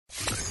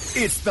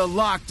It's the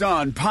Locked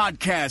On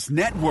Podcast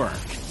Network,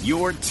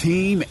 your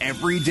team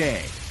every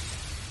day.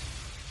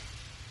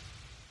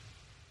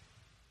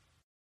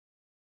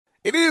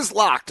 It is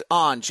Locked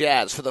On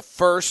Jazz for the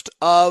 1st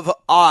of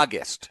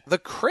August. The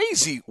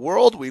crazy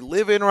world we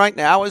live in right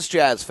now as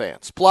Jazz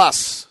fans.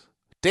 Plus,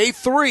 day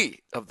 3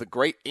 of the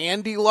great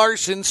Andy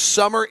Larsen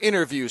summer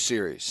interview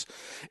series.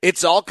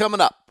 It's all coming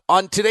up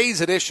on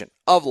today's edition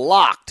of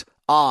Locked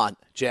On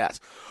Jazz.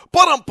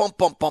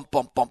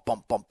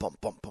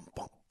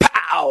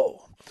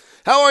 Pow!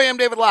 How are you? I'm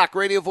David Locke,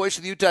 radio voice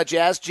of the Utah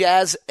Jazz,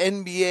 Jazz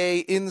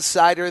NBA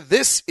insider.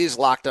 This is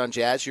Locked On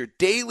Jazz, your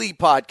daily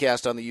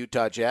podcast on the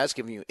Utah Jazz,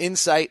 giving you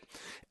insight,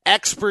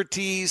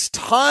 expertise,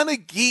 ton of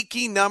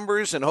geeky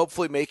numbers, and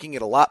hopefully making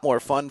it a lot more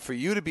fun for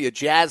you to be a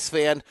Jazz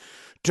fan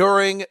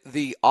during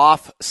the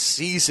off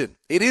season.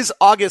 It is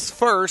August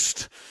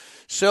 1st,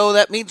 so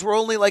that means we're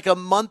only like a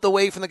month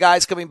away from the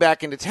guys coming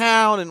back into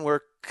town, and we're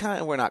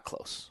not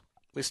close.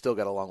 We still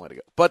got a long way to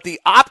go. But the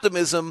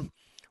optimism,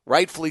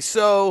 rightfully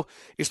so,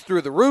 is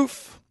through the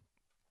roof,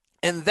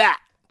 and that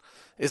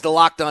is the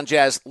Locked On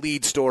Jazz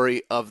lead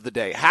story of the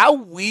day. How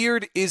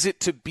weird is it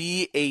to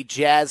be a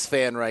Jazz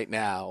fan right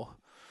now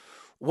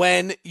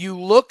when you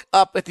look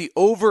up at the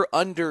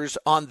over-unders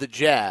on the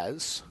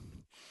Jazz,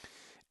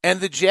 and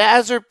the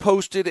Jazz are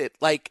posted at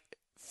like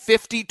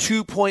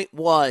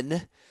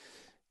 52.1.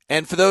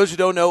 And for those who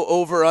don't know,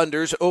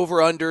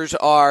 over-unders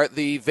are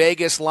the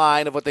Vegas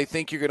line of what they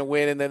think you're going to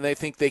win, and then they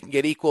think they can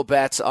get equal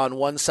bets on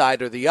one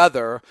side or the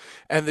other.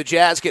 And the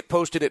Jazz get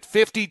posted at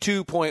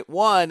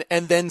 52.1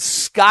 and then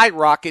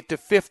skyrocket to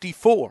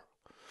 54.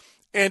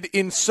 And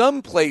in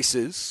some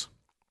places,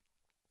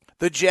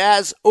 the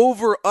Jazz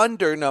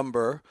over-under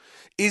number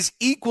is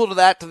equal to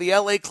that to the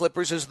LA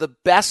Clippers as the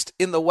best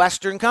in the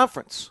Western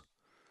Conference.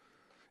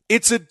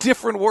 It's a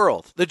different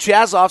world. The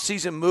Jazz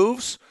offseason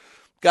moves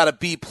got a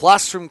B+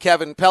 from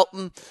Kevin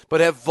Pelton,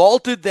 but have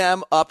vaulted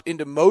them up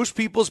into most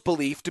people's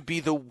belief to be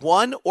the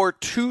 1 or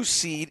 2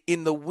 seed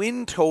in the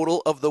win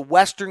total of the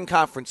Western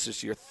Conference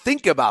this year.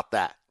 Think about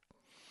that.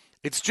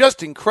 It's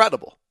just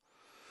incredible.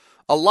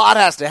 A lot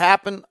has to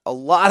happen. A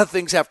lot of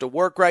things have to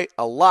work right.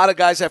 A lot of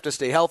guys have to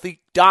stay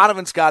healthy.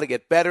 Donovan's got to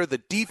get better.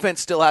 The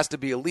defense still has to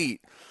be elite.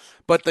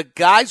 But the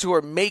guys who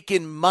are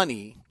making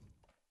money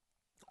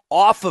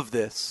off of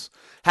this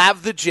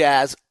have the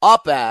Jazz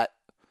up at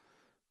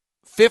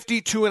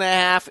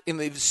 52.5 in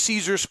the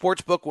Caesar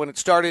Sportsbook when it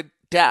started,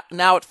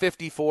 now at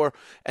 54,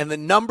 and the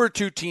number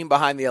 2 team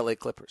behind the LA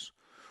Clippers.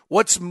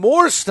 What's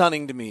more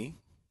stunning to me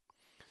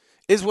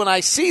is when I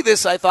see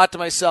this, I thought to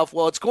myself,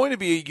 well, it's going to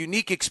be a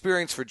unique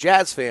experience for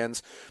Jazz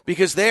fans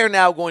because they are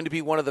now going to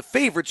be one of the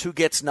favorites who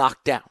gets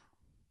knocked down.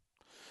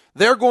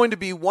 They're going to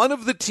be one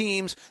of the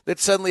teams that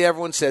suddenly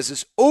everyone says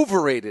is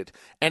overrated.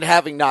 And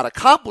having not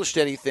accomplished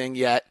anything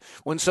yet,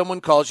 when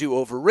someone calls you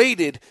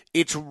overrated,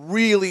 it's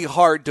really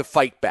hard to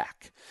fight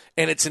back.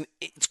 And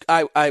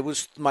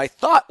my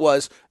thought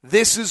was,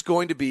 this is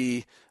going to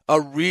be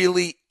a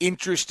really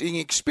interesting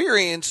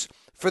experience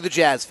for the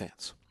Jazz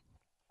fans.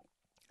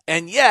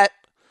 And yet,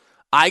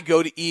 I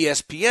go to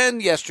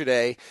ESPN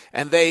yesterday,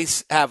 and they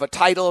have a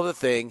title of the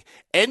thing,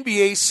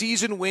 NBA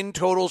season win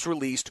totals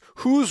released,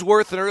 who's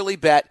worth an early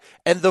bet,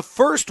 and the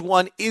first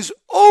one is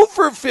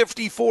over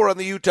 54 on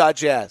the Utah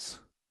Jazz.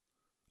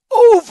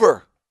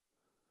 Over.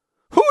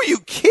 Who are you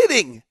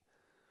kidding?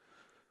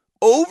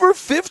 Over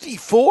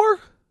 54?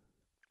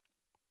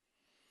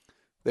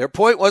 Their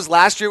point was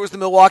last year was the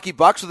Milwaukee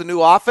Bucks with a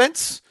new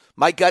offense.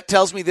 My gut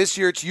tells me this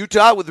year it's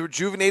Utah with the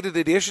rejuvenated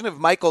addition of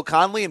Michael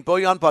Conley and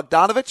Bojan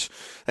Bogdanovic.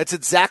 That's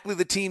exactly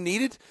the team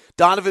needed.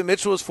 Donovan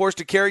Mithcell was forced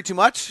to carry too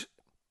much.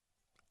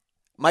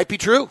 Might be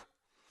true.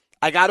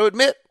 I got to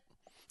admit,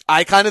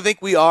 I kind of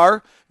think we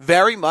are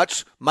very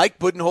much Mike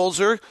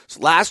Budenholzer,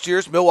 last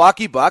year's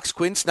Milwaukee Bucks.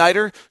 Quinn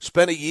Snyder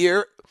spent a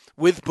year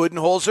with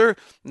Budenholzer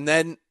and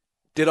then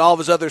did all of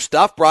his other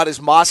stuff, brought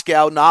his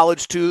Moscow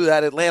knowledge to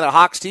that Atlanta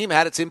Hawks team,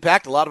 had its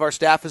impact. A lot of our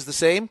staff is the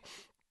same.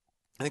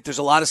 I think there's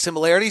a lot of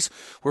similarities.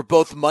 We're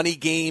both money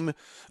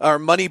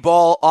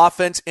ball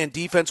offense and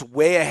defense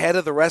way ahead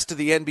of the rest of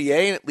the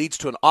NBA, and it leads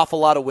to an awful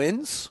lot of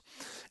wins.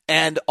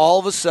 And all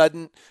of a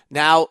sudden,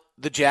 now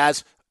the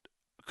Jazz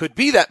could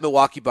be that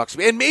Milwaukee Bucks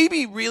team, and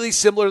maybe really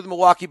similar to the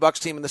Milwaukee Bucks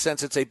team in the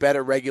sense it's a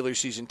better regular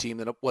season team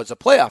than it was a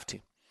playoff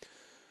team.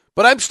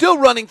 But I'm still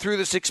running through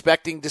this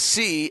expecting to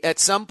see at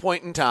some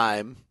point in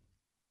time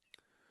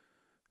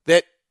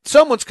that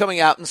someone's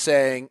coming out and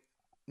saying,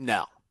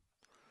 no.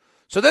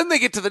 So then they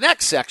get to the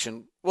next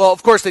section. Well,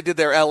 of course, they did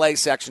their LA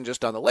section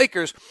just on the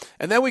Lakers.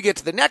 And then we get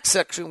to the next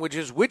section, which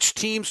is which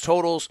team's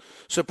totals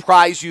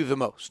surprise you the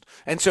most.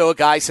 And so a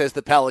guy says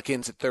the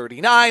Pelicans at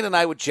 39, and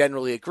I would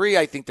generally agree.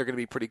 I think they're going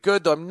to be pretty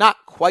good, though I'm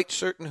not quite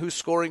certain who's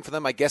scoring for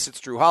them. I guess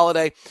it's Drew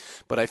Holiday.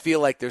 But I feel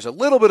like there's a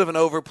little bit of an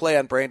overplay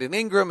on Brandon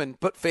Ingram,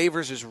 but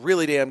Favors is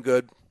really damn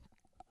good.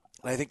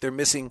 And I think they're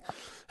missing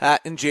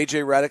in J.J.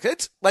 Redick.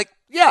 It's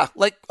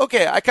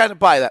okay, I kind of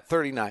buy that,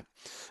 39.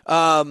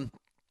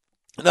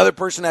 Another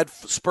person had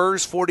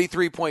Spurs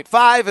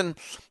 43.5, and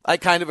I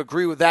kind of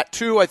agree with that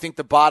too. I think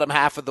the bottom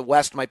half of the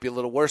West might be a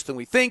little worse than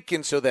we think,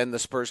 and so then the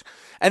Spurs.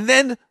 And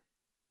then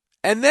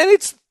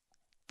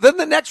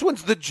the next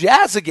one's the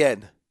Jazz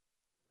again.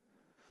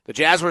 The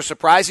Jazz were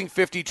surprising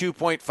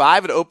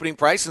 52.5 at opening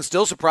price and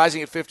still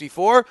surprising at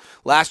 54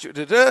 last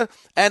year.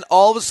 And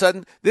all of a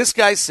sudden, this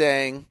guy's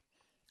saying,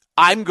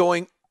 I'm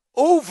going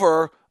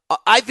over.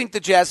 I think the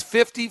Jazz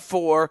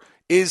 54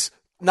 is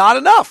not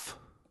enough.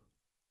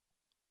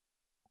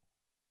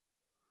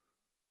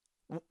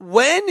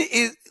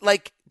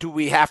 Do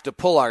we have to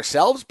pull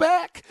ourselves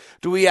back?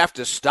 Do we have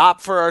to stop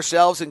for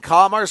ourselves and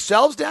calm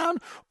ourselves down?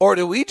 Or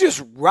do we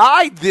just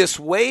ride this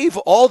wave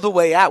all the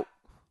way out?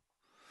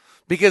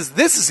 Because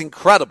this is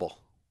incredible.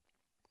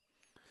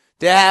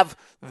 To have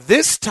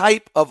this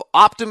type of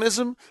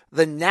optimism,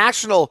 the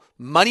national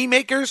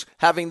moneymakers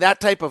having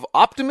that type of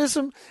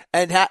optimism,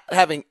 and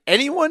having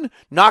anyone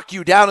knock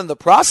you down in the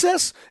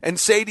process and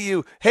say to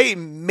you, hey,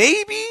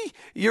 maybe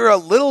you're a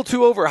little too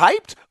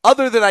overhyped,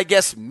 other than, I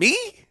guess, me,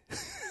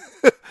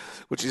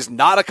 which is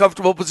not a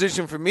comfortable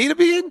position for me to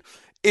be in,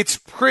 it's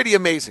pretty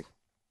amazing.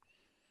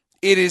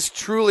 It is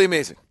truly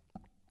amazing.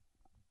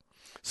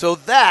 So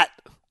that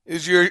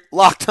is your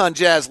Locked On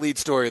Jazz lead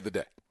story of the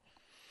day.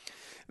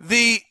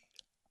 The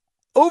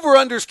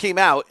over-unders came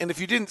out, and if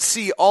you didn't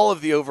see all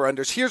of the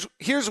over-unders,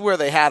 here's where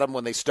they had them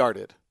when they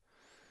started.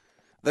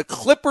 The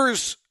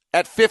Clippers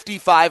at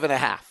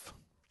 55.5.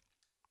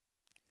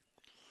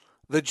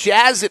 The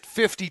Jazz at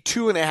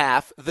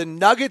 52.5. The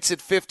Nuggets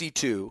at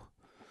 52.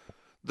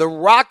 The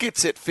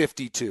Rockets at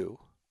 52.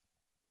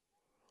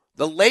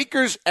 The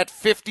Lakers at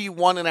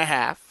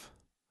 51.5.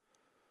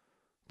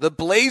 The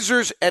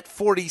Blazers at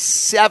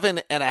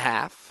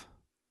 47.5.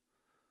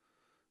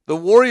 The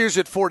Warriors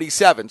at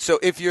 47. So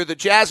if you're the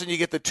Jazz and you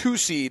get the 2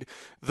 seed,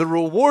 the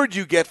reward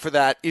you get for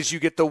that is you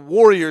get the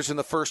Warriors in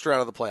the first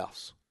round of the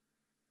playoffs.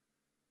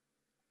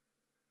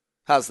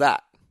 How's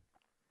that?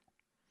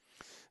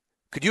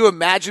 Could you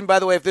imagine, by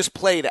the way, if this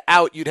played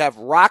out, you'd have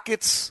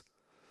Rockets,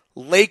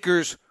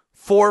 Lakers,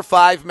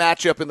 4-5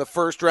 matchup in the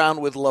first round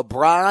with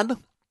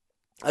LeBron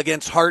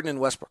against Harden and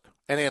Westbrook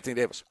and Anthony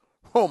Davis.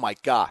 Oh my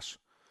gosh.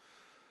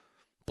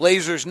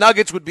 Blazers,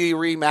 Nuggets would be a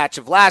rematch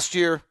of last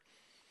year.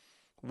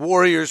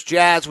 Warriors,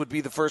 Jazz would be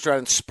the first round,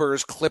 and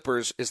Spurs,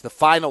 Clippers is the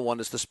final one,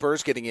 is the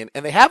Spurs getting in.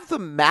 And they have the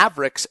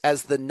Mavericks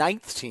as the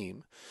 9th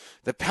team,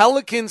 the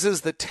Pelicans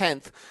as the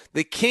 10th,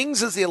 the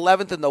Kings as the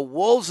 11th, and the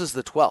Wolves as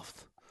the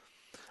 12th.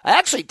 I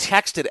actually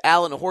texted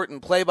Alan Horton,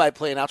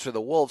 play-by-play announcer of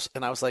the Wolves,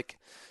 and I was like,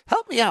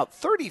 help me out.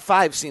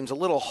 35 seems a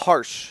little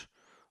harsh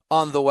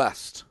on the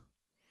West.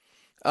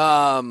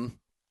 And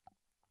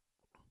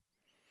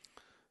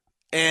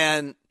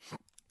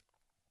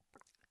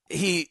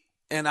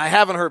I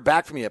haven't heard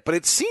back from him yet, but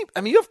it seemed,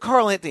 you have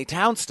Karl Anthony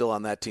Towns still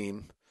on that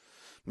team.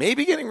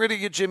 Maybe getting rid of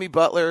your Jimmy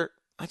Butler.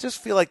 I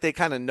just feel like they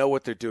kind of know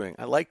what they're doing.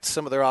 I liked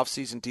some of their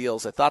offseason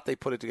deals. I thought they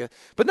put it together,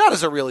 but not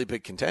as a really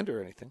big contender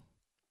or anything.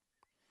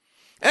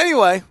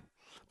 Anyway,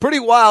 pretty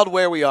wild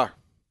where we are.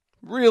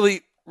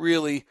 Really,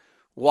 really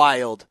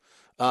wild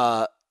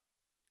to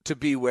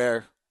be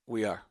where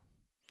we are.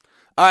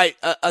 All right,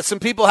 some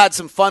people had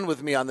some fun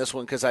with me on this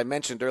one because I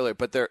mentioned earlier,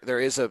 but there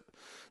is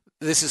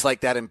this is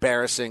like that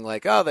embarrassing,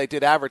 like, oh, they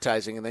did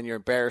advertising, and then you're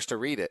embarrassed to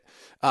read it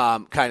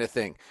kind of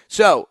thing.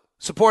 So,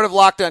 support of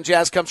Locked On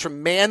Jazz comes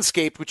from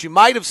Manscaped, which you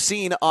might have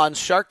seen on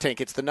Shark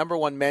Tank. It's the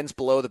 #1 men's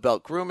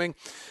below-the-belt grooming.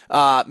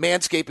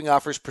 Manscaping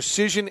offers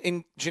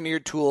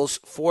precision-engineered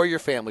tools for your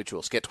family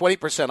tools. Get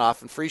 20%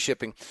 off and free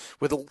shipping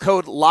with the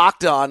code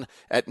LOCKEDON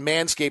at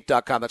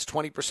manscaped.com. That's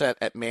 20%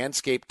 at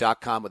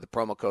manscaped.com with the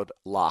promo code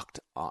LOCKEDON.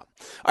 All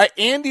right,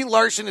 Andy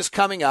Larsen is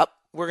coming up.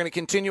 We're going to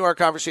continue our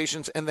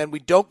conversations, and then we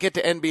don't get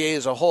to NBA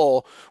as a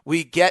whole.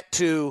 We get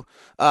to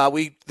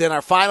then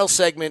our final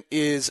segment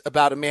is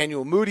about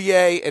Emmanuel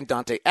Mudiay and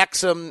Dante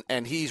Exum,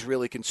 and he's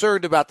really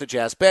concerned about the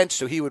Jazz bench,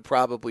 so he would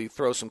probably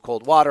throw some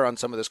cold water on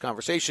some of this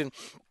conversation.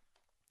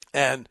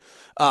 And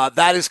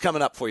that is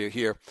coming up for you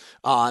here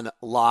on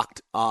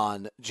Locked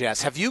On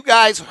Jazz. Have you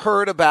guys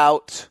heard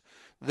about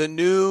the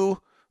new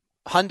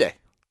Hyundai?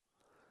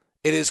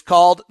 It is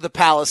called the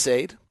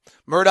Palisade.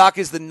 Murdoch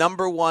is the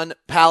 #1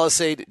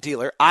 Palisade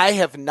dealer. I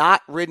have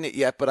not ridden it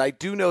yet, but I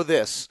do know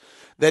this,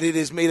 that it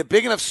has made a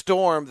big enough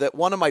storm that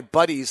one of my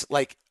buddies,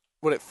 like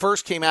when it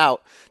first came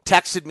out,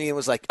 texted me and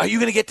was like, are you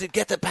going to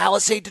get the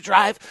Palisade to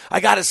drive?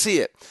 I got to see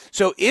it.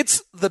 So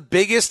it's the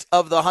biggest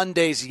of the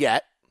Hyundais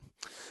yet.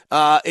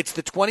 It's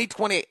the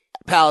 2020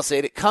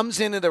 Palisade. It comes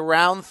in at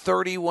around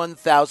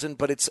 $31,000,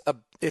 but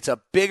it's a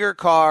bigger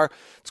car.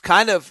 It's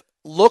kind of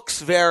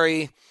looks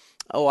very,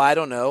 I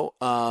don't know,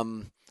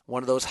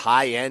 one of those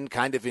high-end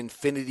kind of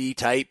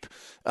Infinity-type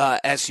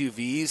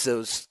SUVs,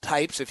 those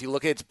types. If you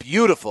look at it, it's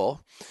beautiful.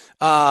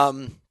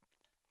 And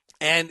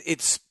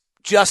it's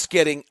just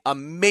getting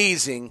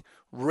amazing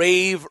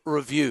rave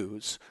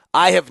reviews.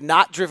 I have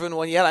not driven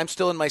one yet. I'm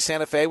still in my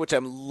Santa Fe, which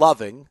I'm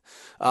loving.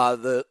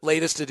 The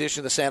latest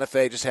edition of the Santa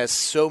Fe just has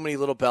so many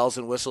little bells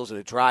and whistles, and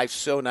it drives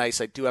so nice.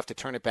 I do have to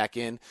turn it back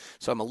in,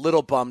 so I'm a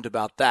little bummed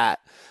about that.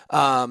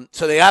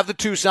 So they have the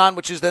Tucson,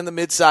 which is then the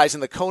midsize,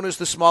 and the Kona's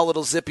the small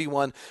little zippy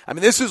one. I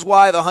mean, this is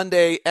why the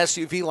Hyundai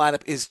SUV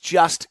lineup is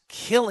just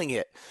killing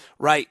it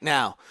right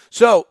now.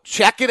 So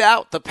check it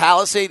out. The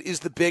Palisade is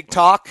the big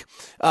talk.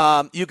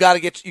 You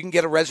can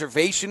get a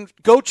reservation.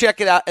 Go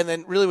check it out. And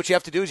then really what you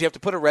have to do is you have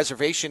to put a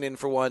reservation in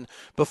for one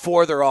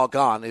before they're all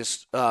gone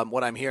is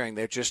what I'm hearing.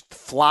 They're just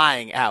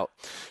flying out.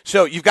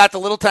 So you've got the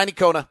little tiny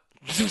Kona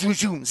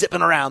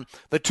zipping around,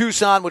 the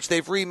Tucson, which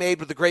they've remade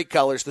with the great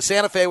colors, the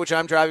Santa Fe, which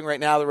I'm driving right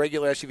now, the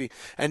regular SUV,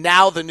 and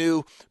now the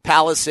new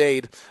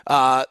Palisade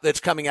that's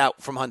coming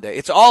out from Hyundai.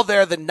 It's all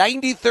there. The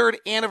 93rd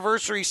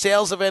anniversary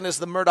sales event is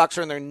the Murdochs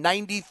are in their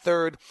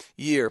 93rd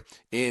year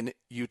in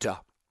Utah.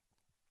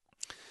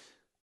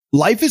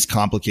 Life is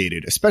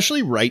complicated,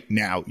 especially right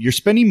now. You're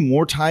spending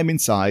more time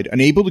inside,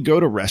 unable to go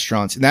to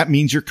restaurants, and that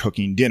means you're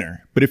cooking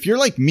dinner. But if you're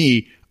like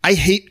me, I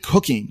hate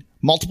cooking.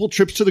 Multiple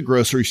trips to the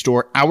grocery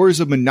store, hours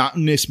of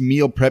monotonous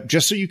meal prep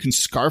just so you can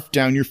scarf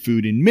down your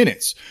food in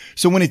minutes.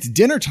 So when it's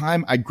dinner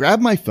time, I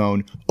grab my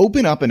phone,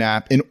 open up an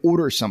app, and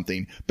order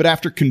something. But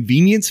after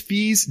convenience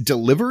fees,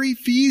 delivery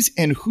fees,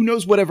 and who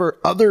knows whatever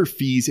other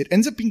fees, it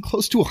ends up being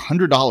close to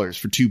 $100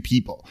 for two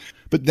people.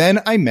 But then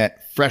I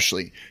met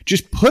Freshly.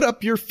 Just put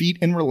up your feet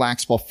and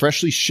relax while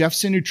Freshly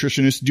chefs and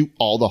nutritionists do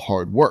all the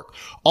hard work.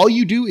 All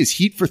you do is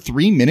heat for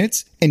 3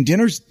 minutes and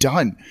dinner's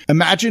done.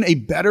 Imagine a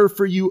better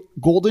for you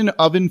golden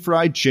oven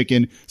fried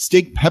chicken,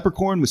 steak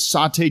peppercorn with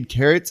sauteed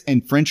carrots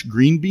and French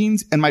green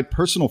beans, and my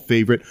personal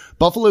favorite,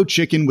 buffalo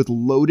chicken with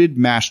loaded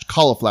mashed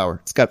cauliflower.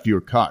 It's got fewer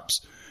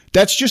carbs.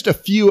 That's just a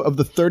few of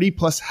the 30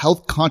 plus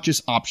health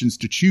conscious options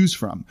to choose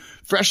from.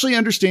 Freshly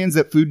understands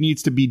that food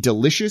needs to be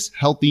delicious,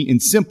 healthy,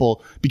 and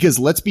simple because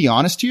let's be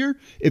honest here,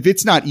 if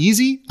it's not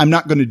easy, I'm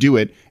not going to do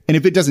it. And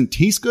if it doesn't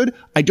taste good,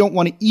 I don't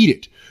want to eat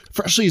it.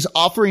 Freshly is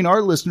offering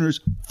our listeners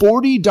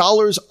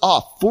 $40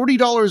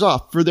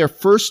 off for their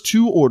first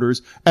 2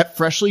 orders at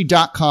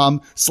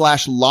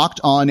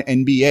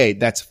freshly.com/lockedonnba.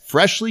 That's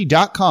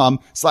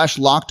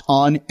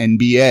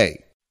freshly.com/lockedonnba.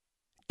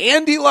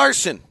 Andy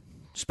Larsen.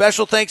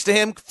 Special thanks to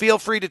him. Feel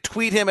free to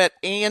tweet him at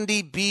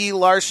Andy B.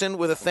 Larsen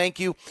with a thank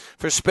you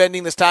for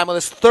spending this time with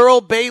us.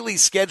 Thurl Bailey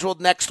scheduled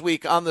next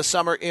week on the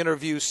summer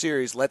interview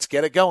series. Let's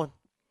get it going.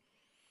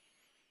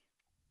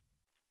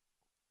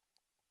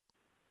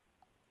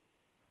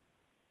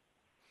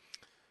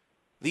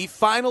 The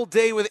final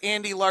day with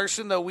Andy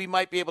Larsen, though we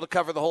might be able to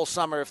cover the whole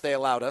summer if they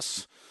allowed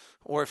us,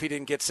 or if he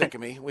didn't get sick of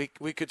me. We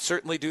could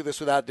certainly do this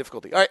without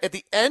difficulty. All right, at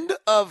the end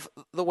of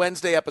the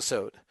Wednesday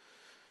episode,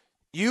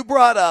 you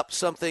brought up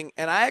something,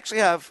 and I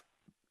actually have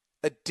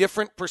a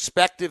different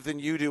perspective than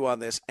you do on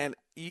this, and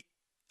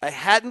I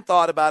hadn't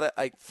thought about it.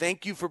 I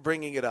thank you for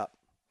bringing it up.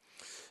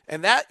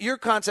 And that your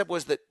concept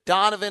was that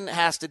Donovan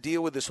has to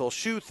deal with this whole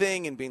shoe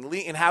thing and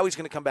and how he's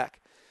going to come back.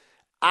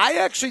 I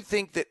actually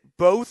think that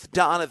both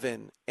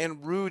Donovan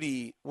and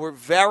Rudy were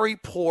very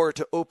poor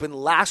to open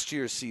last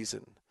year's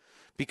season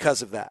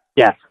because of that.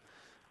 Yes.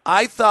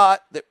 I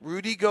thought that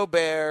Rudy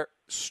Gobert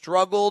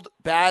struggled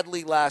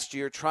badly last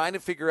year trying to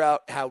figure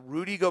out how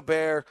Rudy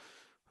Gobert,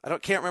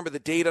 can't remember the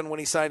date on when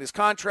he signed his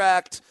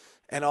contract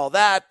and all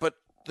that, but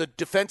the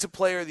defensive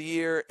player of the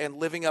year and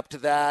living up to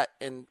that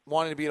and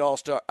wanting to be an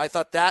all-star, I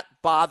thought that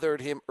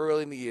bothered him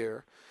early in the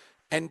year.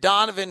 And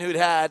Donovan, who'd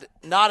had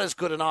not as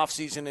good an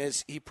offseason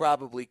as he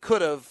probably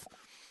could have,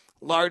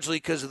 largely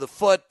because of the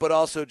foot, but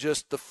also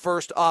just the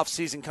first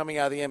offseason coming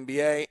out of the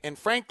NBA. And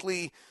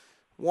frankly,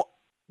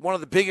 one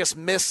of the biggest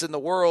myths in the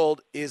world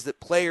is that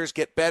players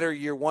get better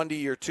year 1 to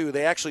year 2.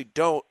 They actually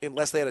don't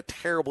unless they had a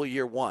terrible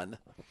year 1.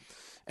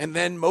 And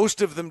then most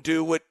of them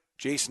do what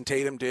Jason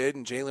Tatum did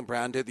and Jaylen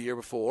Brown did the year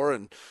before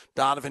and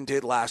Donovan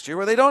did last year,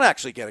 where they don't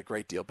actually get a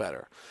great deal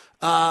better.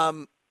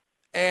 And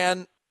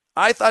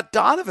I thought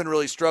Donovan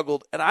really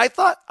struggled. And I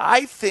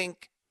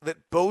think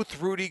that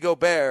both Rudy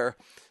Gobert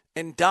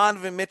and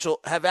Donovan Mitchell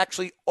have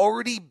actually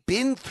already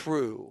been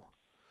through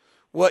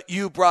what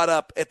you brought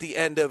up at the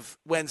end of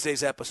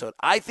Wednesday's episode.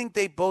 I think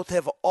they both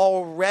have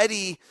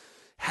already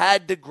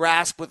had to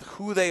grasp with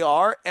who they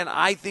are, and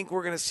I think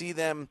we're going to see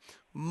them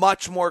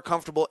much more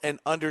comfortable and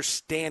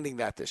understanding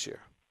that this year.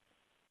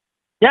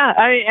 Yeah,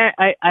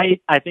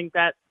 I think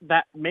that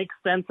makes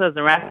sense as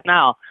a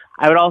rationale.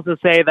 I would also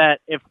say that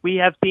if we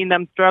have seen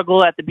them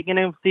struggle at the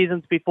beginning of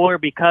seasons before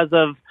because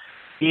of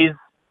these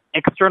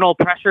external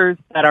pressures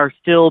that are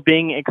still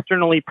being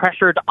externally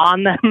pressured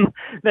on them,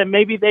 then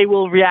maybe they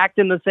will react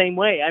in the same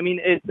way. I mean,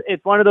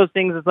 it's one of those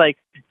things. It's like,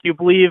 do you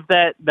believe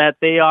that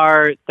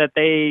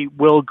they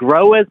will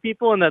grow as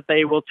people and that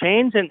they will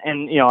change? And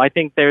I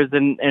think there's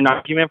an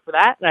argument for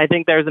that. And I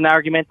think there's an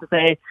argument to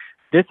say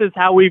this is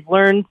how we've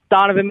learned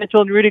Donovan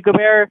Mitchell and Rudy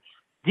Gobert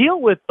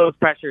deal with those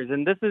pressures.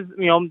 And this is,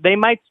 they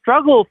might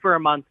struggle for a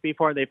month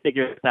before they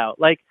figure this out.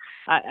 Like,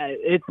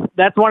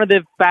 that's one of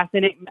the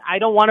fascinating. I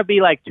don't want to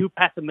be like too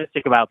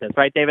pessimistic about this,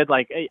 right, David?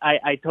 Like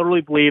I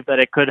totally believe that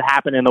it could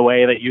happen in the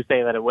way that you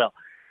say that it will.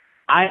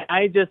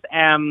 I just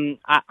am.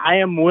 I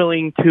am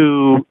willing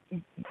to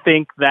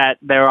think that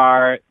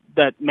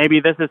that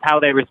maybe this is how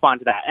they respond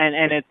to that,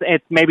 and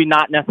it's maybe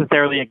not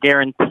necessarily a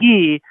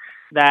guarantee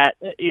that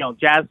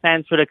Jazz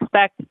fans should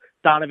expect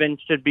Donovan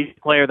should be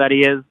the player that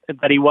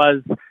he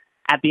was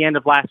at the end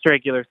of last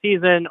regular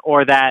season,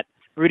 or that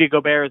Rudy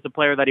Gobert is the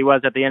player that he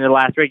was at the end of the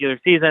last regular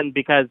season,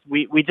 because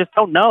we just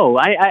don't know.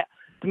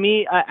 To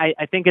me,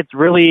 I think it's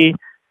really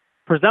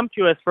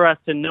presumptuous for us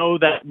to know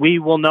that we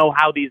will know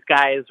how these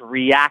guys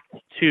react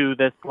to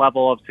this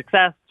level of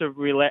success, to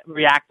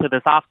react to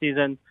this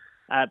offseason,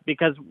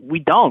 because we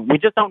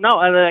just don't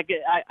know.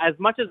 As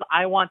much as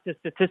I want to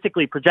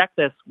statistically project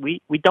this,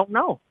 we don't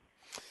know.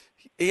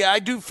 Yeah, I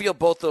do feel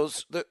both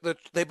those.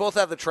 They both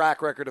have the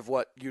track record of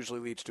what usually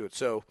leads to it.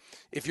 So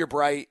if you're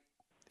bright,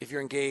 if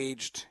you're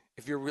engaged,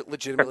 if you're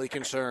legitimately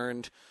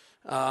concerned,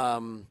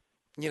 and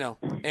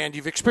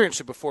you've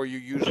experienced it before, you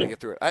usually get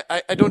through it.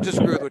 I don't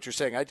disagree with what you're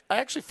saying. I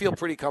actually feel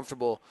pretty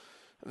comfortable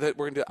that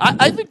we're going to do it.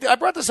 I think I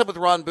brought this up with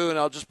Ron Boone, and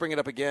I'll just bring it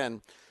up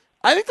again.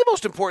 I think the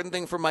most important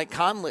thing for Mike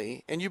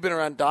Conley, and you've been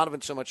around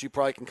Donovan so much, you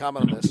probably can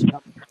comment on this.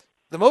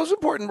 The most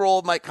important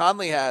role Mike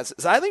Conley has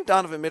is I think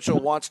Donovan Mitchell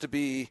wants to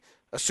be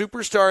a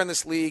superstar in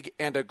this league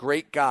and a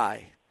great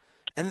guy.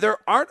 And there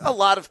aren't a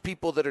lot of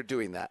people that are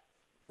doing that.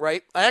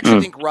 Right? I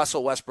actually think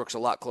Russell Westbrook's a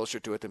lot closer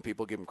to it than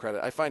people give him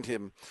credit. I find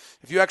him,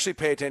 if you actually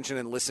pay attention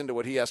and listen to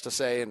what he has to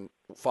say and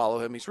follow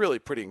him, he's really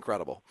pretty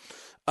incredible.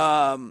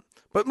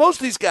 But most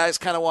of these guys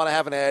kind of want to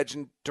have an edge,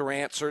 and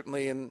Durant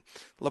certainly, and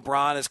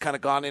LeBron has kind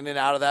of gone in and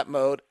out of that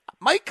mode.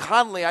 Mike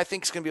Conley, I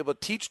think, is going to be able to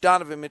teach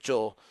Donovan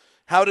Mitchell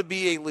how to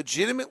be a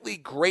legitimately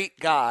great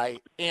guy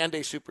and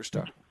a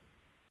superstar.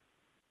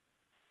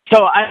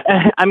 So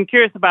I'm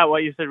curious about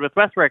what you said with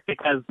Westbrook,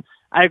 because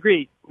I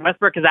agree.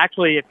 Westbrook is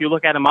actually, if you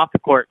look at him off the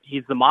court,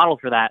 he's the model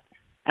for that.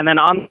 And then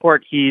on the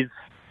court, he's,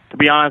 to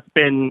be honest,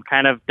 been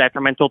kind of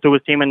detrimental to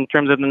his team in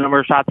terms of the number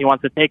of shots he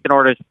wants to take in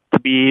order to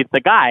be the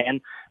guy.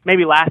 And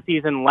maybe last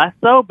season less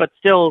so, but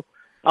still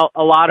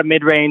a lot of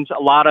mid-range,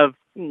 a lot of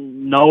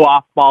no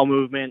off-ball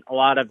movement, a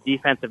lot of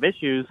defensive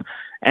issues.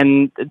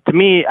 And to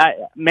me,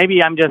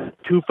 maybe I'm just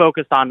too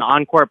focused on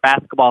on-court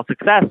basketball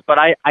success, but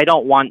I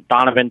don't want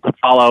Donovan to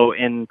follow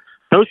in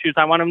those shoes.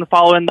 I want him to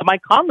follow in the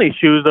Mike Conley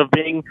shoes of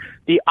being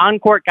the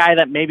on-court guy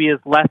that maybe is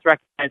less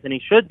recognized than he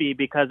should be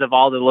because of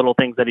all the little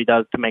things that he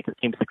does to make his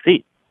team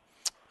succeed.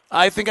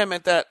 I think I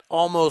meant that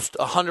almost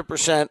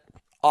 100%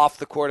 off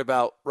the court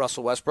about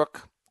Russell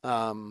Westbrook.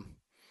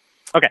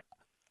 Okay.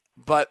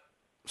 But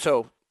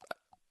so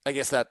I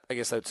guess I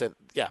would say,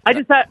 yeah. I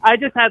just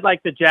had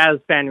like the Jazz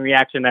fan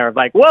reaction there of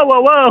like,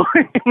 whoa,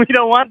 we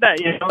don't want that.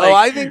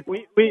 I think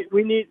we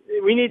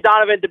need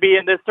Donovan to be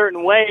in this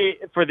certain way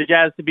for the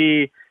Jazz to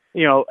be,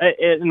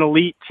 an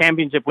elite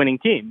championship winning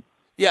team.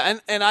 Yeah,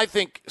 and I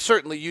think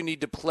certainly you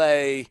need to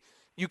play.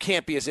 You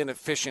can't be as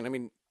inefficient. I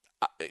mean,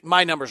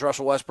 my numbers,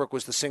 Russell Westbrook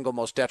was the single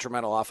most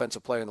detrimental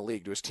offensive player in the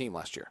league to his team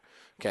last year.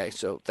 Okay,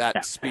 so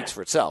that speaks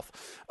for itself.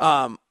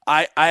 I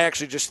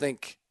actually just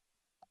think,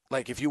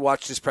 like, if you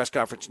watched his press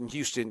conference in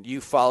Houston,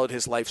 you followed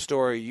his life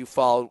story, you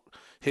followed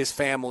his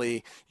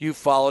family, you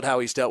followed how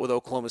he's dealt with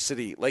Oklahoma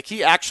City. Like,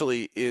 he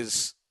actually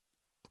is.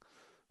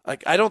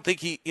 Like, I don't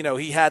think he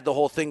had the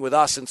whole thing with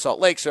us in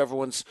Salt Lake, so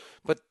everyone's,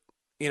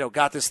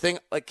 got this thing.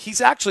 Like, he's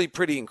actually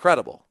pretty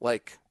incredible.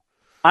 Like,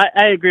 I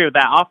agree with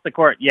that. Off the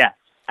court, yes,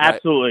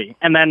 absolutely. Right.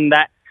 And then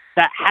that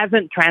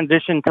hasn't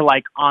transitioned to,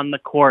 like, on the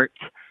court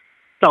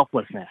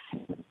selflessness.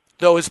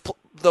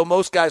 Though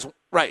most guys,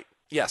 right,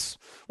 yes.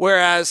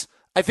 Whereas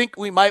I think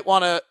we might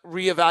want to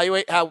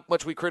reevaluate how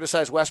much we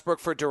criticize Westbrook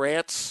for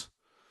Durant's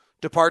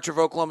departure of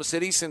Oklahoma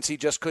City, since he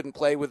just couldn't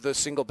play with the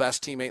single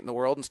best teammate in the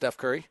world in Steph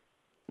Curry.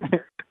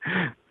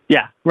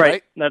 Yeah,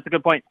 right. That's a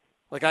good point.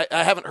 Like, I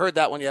haven't heard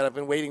that one yet. I've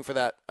been waiting for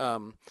that.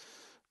 All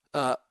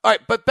right,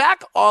 but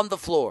back on the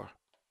floor.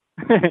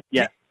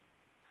 Yeah.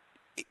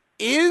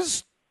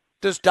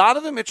 Does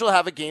Donovan Mitchell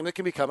have a game that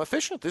can become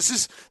efficient?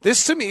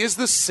 This to me is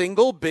the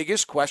single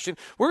biggest question.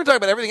 We're going to talk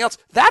about everything else.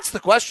 That's the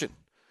question.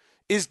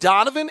 Is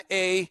Donovan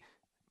a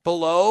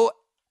below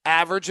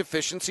average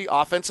efficiency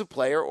offensive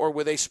player, or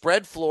with a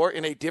spread floor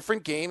in a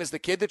different game, is the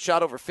kid that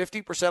shot over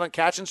 50% on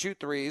catch and shoot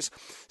threes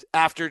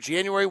after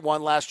January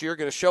 1 last year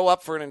going to show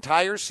up for an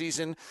entire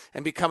season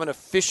and become an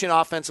efficient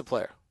offensive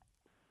player?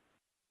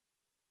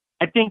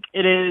 I think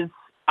it is.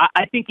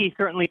 I think he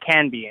certainly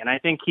can be, and I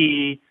think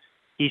he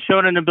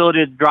showed an ability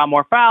to draw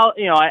more foul.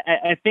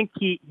 I think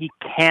he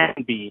can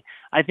be.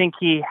 I think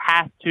he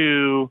has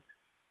to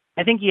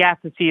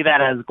see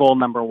that as goal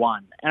number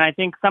one. And I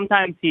think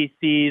sometimes he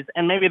sees,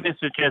 and maybe this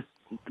is just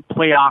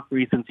playoff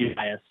recency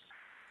bias,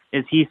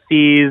 is he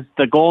sees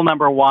the goal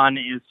number one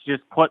is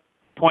just put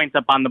points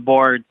up on the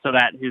board so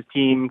that his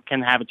team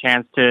can have a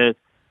chance to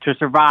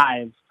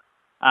survive,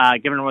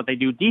 given what they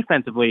do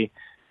defensively.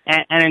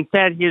 And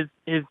instead,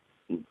 his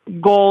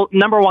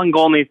number one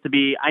goal needs to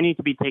be, I need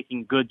to be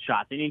taking good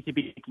shots. I need to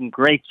be taking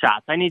great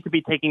shots. I need to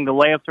be taking the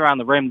layups around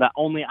the rim that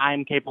only I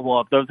am capable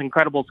of, those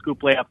incredible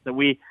scoop layups that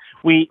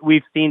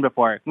we've seen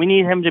before. We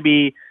need him to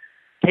be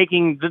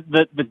taking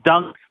the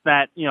dunks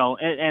that,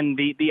 and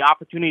the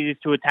opportunities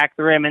to attack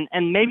the rim.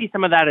 And maybe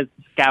some of that is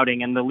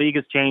scouting, and the league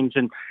has changed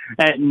and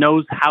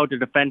knows how to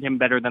defend him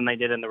better than they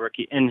did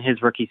in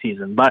his rookie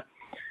season. But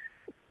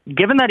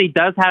given that he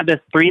does have this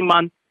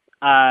 3-month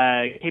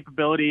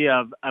capability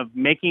of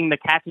making the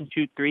catch and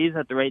shoot threes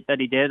at the rate that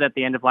he did at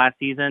the end of last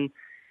season,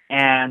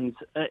 and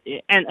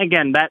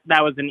again, that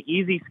was an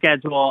easy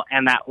schedule,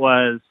 and that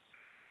was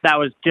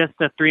just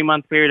a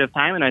 3-month period of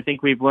time. And I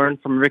think we've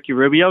learned from Ricky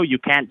Rubio, you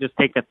can't just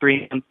take a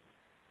 3-month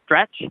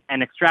stretch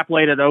and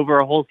extrapolate it over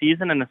a whole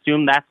season and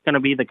assume that's going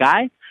to be the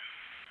guy.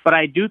 But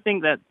I do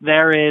think that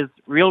there is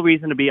real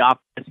reason to be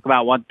optimistic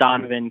about what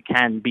Donovan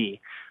can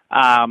be.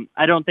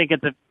 I don't think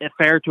it's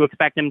fair to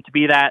expect him to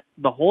be that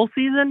the whole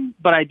season,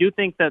 but I do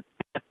think that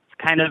it's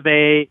kind of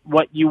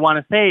what you want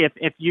to say.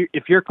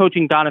 If you're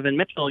coaching Donovan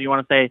Mitchell, you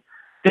want to say,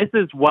 this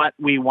is what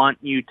we want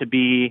you to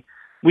be.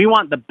 We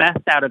want the best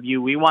out of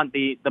you. We want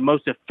the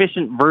most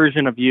efficient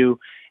version of you.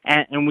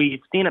 And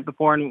we've seen it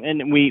before,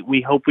 and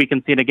we hope we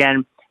can see it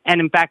again. And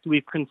in fact,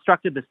 we've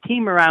constructed this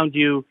team around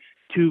you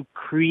to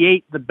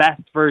create the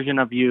best version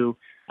of you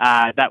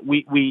that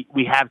we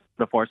have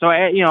before. So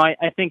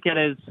I think it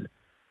is.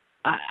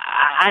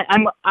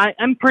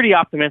 I'm pretty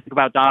optimistic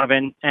about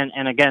Donovan,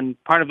 and again,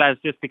 part of that is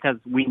just because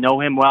we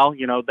know him well.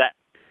 That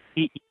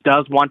he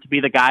does want to be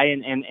the guy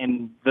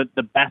in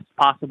the best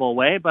possible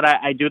way. But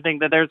I do think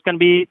that there's going to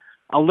be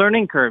a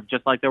learning curve,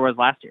 just like there was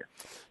last year.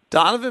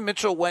 Donovan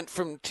Mitchell went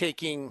from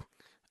taking.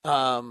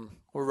 We're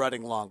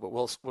running long, but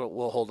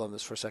we'll hold on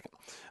this for a second.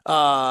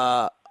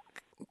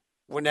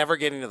 We're never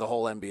getting to the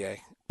whole NBA.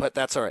 But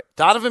that's all right.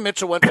 Donovan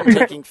Mitchell went from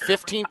taking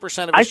 15% of his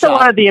I still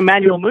wanted the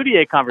Emmanuel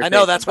Mudiay conversation. I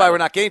know, that's why we're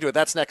not getting to it.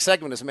 That's next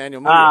segment is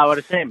Emmanuel Mudiay. What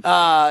a shame.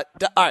 All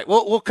right,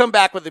 we'll come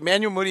back with the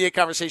Emmanuel Mudiay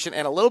conversation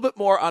and a little bit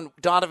more on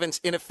Donovan's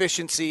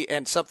inefficiency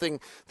and something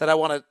that I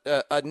want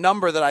a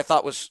number that I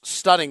thought was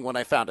stunning when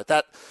I found it.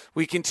 That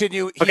we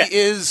continue. Okay. He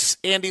is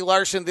Andy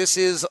Larsen. This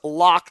is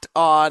Locked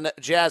On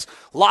Jazz.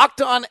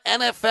 Locked On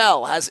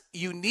NFL has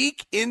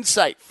unique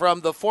insight from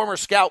the former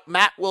scout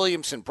Matt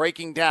Williamson,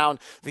 breaking down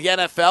the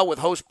NFL with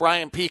host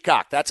Brian Peacock.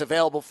 That's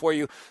available for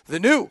you. The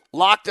new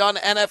Locked On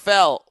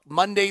NFL,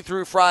 Monday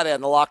through Friday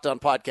on the Locked On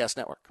Podcast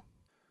Network.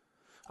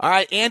 All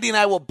right, Andy and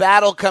I will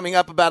battle coming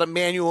up about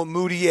Emmanuel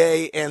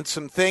Mudiay and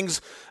some things.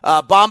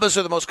 Bombas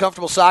are the most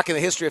comfortable sock in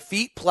the history of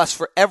feet. Plus,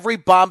 for every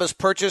Bombas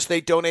purchase,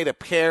 they donate a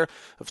pair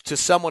to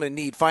someone in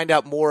need. Find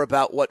out more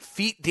about what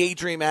feet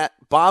daydream at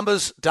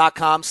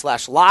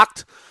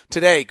bombas.com/locked.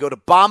 Today, go to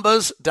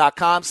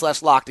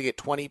bombas.com/locked to get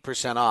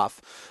 20%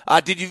 off.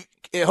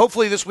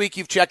 Hopefully this week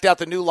you've checked out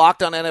the new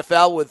Locked On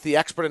NFL with the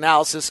expert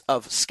analysis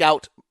of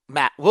scout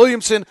Matt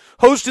Williamson,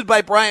 hosted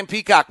by Brian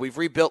Peacock. We've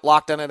rebuilt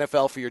Locked On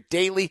NFL for your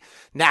daily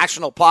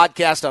national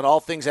podcast on all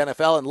things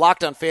NFL, and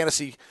Locked On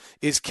Fantasy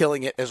is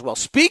killing it as well.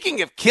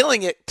 Speaking of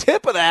killing it,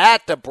 tip of the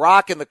hat to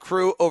Brock and the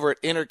crew over at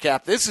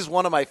Intercap. This is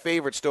one of my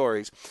favorite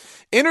stories.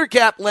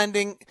 Intercap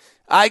Lending,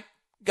 I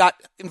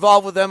got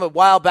involved with them a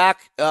while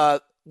back.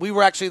 We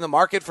were actually in the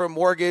market for a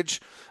mortgage.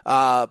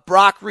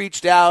 Brock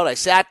reached out. I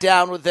sat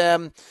down with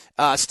them.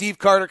 Steve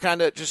Carter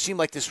kind of just seemed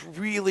like this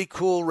really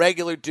cool,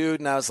 regular dude,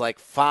 and I was like,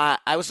 fine.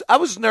 I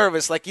was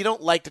nervous. Like, you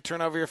don't like to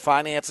turn over your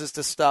finances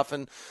to stuff,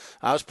 and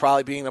I was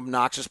probably being an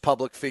obnoxious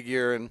public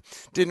figure and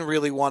didn't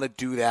really want to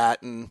do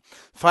that. And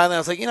finally, I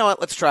was like, you know what?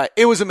 Let's try it.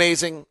 It was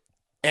amazing,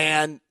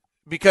 and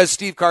because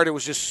Steve Carter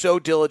was just so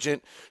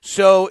diligent,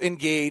 so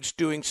engaged,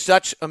 doing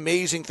such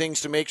amazing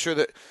things to make sure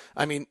that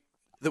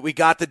we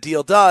got the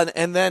deal done.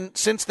 And then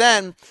since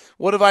then,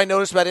 what have I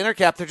noticed about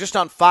Intercap? They're just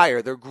on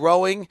fire. They're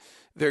growing.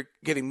 They're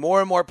getting more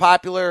and more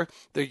popular.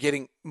 They're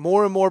getting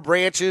more and more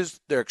branches.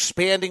 They're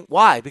expanding.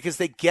 Why? Because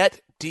they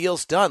get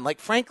deals done. Like,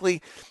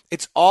 frankly,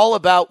 it's all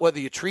about whether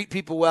you treat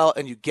people well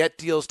and you get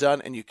deals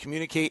done and you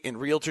communicate, and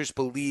realtors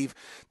believe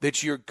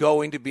that you're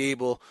going to be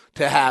able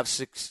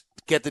to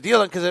get the deal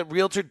done, because a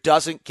realtor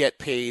doesn't get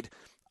paid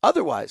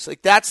otherwise.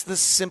 Like, that's the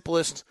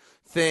simplest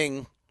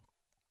thing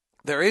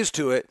there is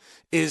to it,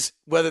 is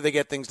whether they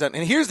get things done.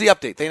 And here's the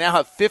update. They now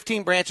have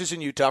 15 branches in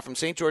Utah, from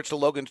St. George to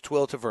Logan to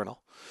Tooele to Vernal.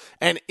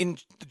 And in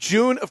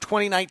June of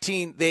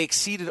 2019, they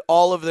exceeded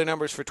all of their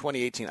numbers for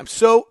 2018.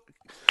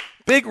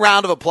 Big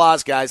round of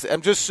applause, guys.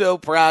 I'm just so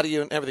proud of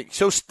you and everything.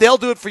 So they'll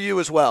do it for you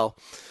as well.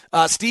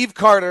 Steve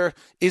Carter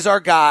is our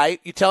guy.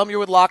 You tell him you're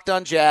with Locked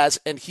On Jazz,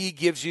 and he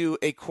gives you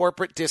a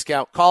corporate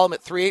discount. Call him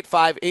at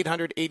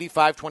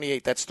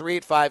 385-800-8528. That's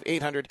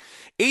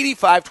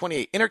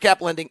 385-800-8528.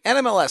 Intercap Lending,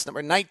 NMLS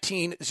number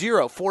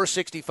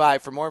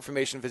 190465. For more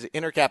information, visit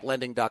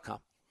intercaplending.com.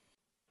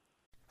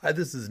 Hi,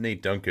 this is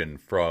Nate Duncan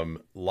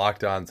from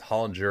Locked On's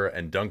Hollinger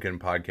and Duncan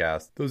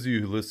podcast. Those of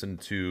you who listen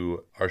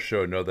to our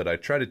show know that I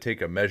try to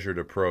take a measured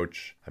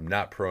approach I'm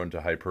not prone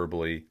to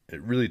hyperbole.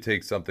 It really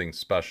takes something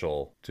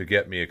special to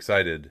get me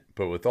excited.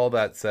 But with all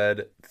that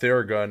said,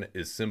 Theragun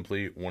is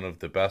simply one of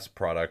the best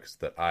products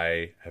that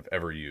I have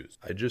ever used.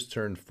 I just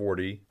turned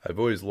 40. I've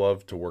always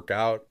loved to work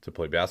out, to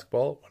play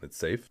basketball when it's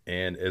safe.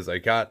 And as I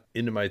got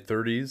into my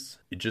 30s,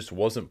 it just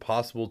wasn't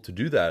possible to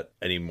do that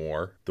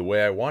anymore the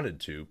way I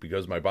wanted to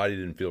because my body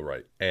didn't feel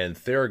right. And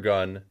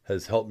Theragun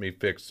has helped me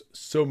fix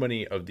so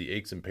many of the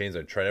aches and pains.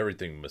 I've tried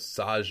everything: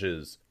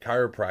 massages,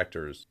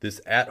 chiropractors.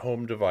 This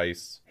at-home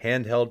device,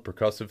 handheld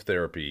percussive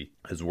therapy,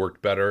 has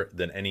worked better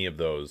than any of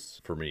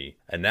those for me.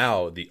 And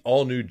now the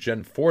all-new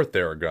Gen 4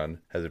 Theragun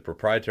has a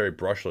proprietary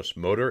brushless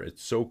motor.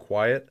 It's so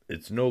quiet.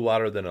 It's no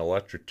louder than an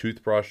electric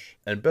toothbrush.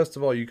 And best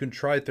of all, you can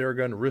try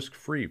Theragun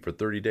risk-free for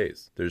 30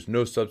 days. There's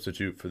no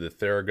substitute for the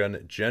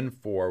Theragun Gen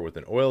 4 with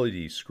an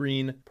OLED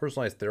screen,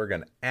 personalized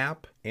Theragun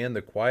app, and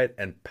the quiet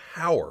and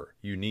power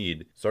you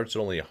need. Starts at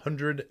only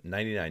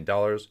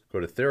 $199. Go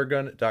to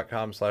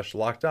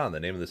Theragun.com/lockedon, the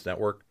name of this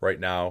network, right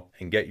now,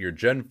 and get your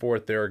Gen 4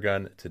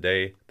 Theragun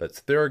today.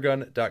 That's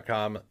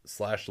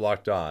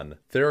Theragun.com/lockedon.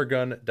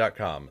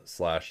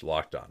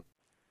 Theragun.com/lockedon.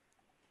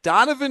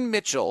 Donovan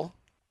Mitchell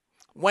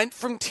went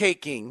from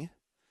taking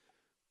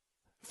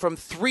from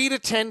 3 to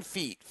 10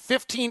 feet,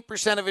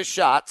 15% of his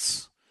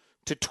shots,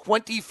 to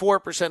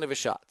 24% of his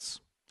shots.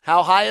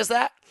 How high is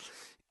that?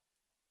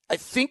 I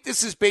think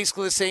this is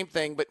basically the same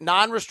thing, but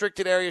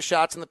non-restricted area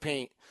shots in the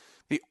paint.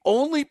 The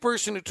only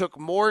person who took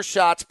more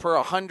shots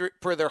per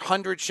their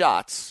 100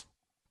 shots,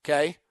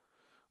 okay,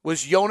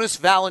 was Jonas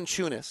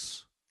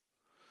Valanciunas.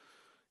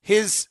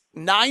 His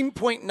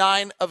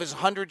 9.9 of his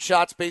 100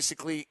 shots,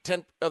 basically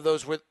 10 of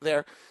those were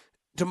there.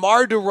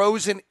 DeMar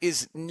DeRozan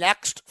is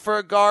next for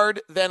a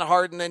guard, then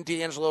Harden, then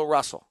D'Angelo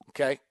Russell,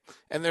 okay?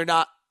 And they're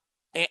not.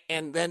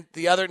 And then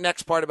the other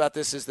next part about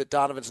this is that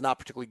Donovan's not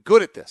particularly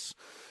good at this.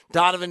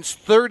 Donovan's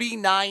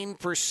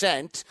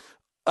 39%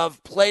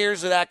 of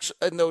players that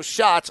in those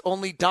shots,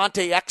 only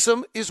Dante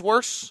Exum is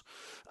worse,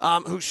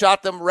 who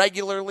shot them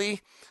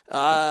regularly.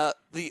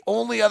 The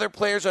only other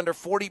players under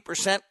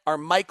 40% are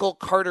Michael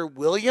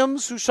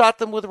Carter-Williams, who shot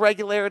them with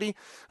regularity.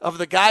 Of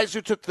the guys who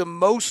took the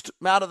most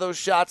amount of those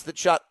shots that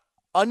shot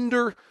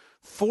under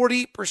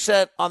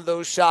 40% on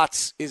those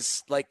shots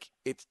is like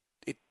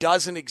it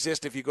doesn't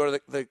exist. If you go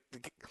to the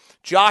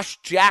Josh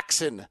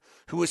Jackson,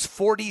 who was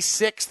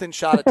 46th in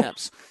shot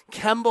attempts,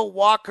 Kemba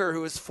Walker,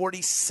 who was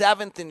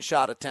 47th in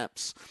shot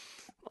attempts.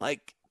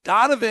 Like,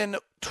 Donovan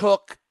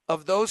took,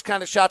 of those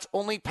kind of shots,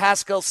 only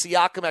Pascal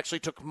Siakam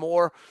actually took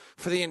more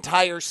for the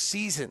entire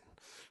season.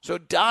 So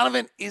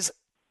Donovan is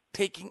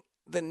taking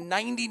the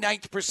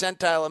 99th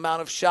percentile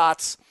amount of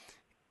shots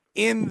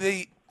in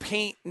the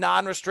paint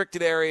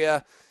non-restricted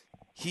area.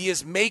 He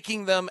is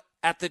making them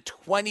at the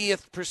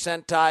 20th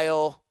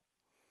percentile.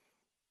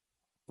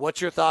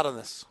 What's your thought on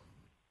this?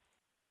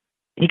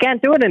 He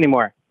can't do it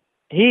anymore.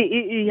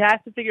 He has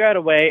to figure out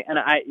a way, and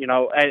I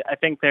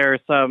think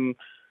there's some,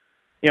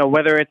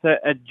 whether it's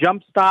a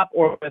jump stop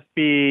or just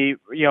be,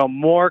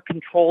 more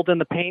controlled in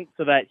the paint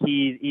so that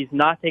he's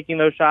not taking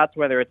those shots,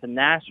 whether it's a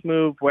Nash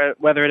move,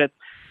 whether it's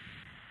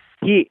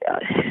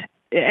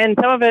and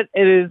some of it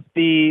is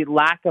the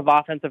lack of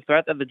offensive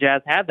threat that the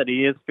Jazz had, that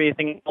he is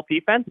facing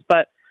defense,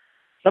 but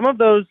some of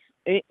those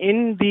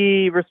in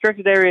the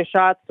restricted area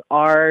shots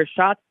are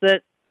shots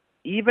that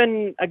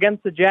even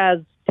against the Jazz,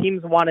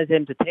 teams wanted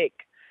him to take.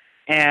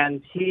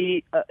 And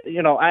he,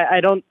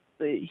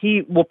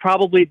 he will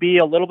probably be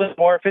a little bit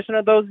more efficient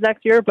at those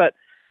next year, but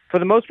for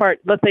the most part,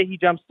 let's say he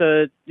jumps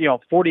to,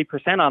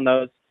 40% on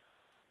those,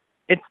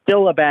 it's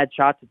still a bad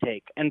shot to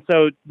take. And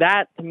so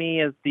that, to me,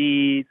 is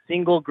the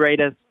single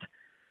greatest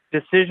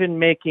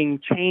decision-making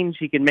change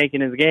he can make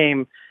in his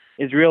game,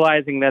 is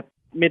realizing that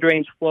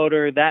mid-range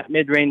floater, that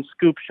mid-range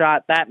scoop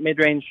shot, that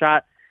mid-range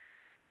shot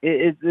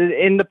is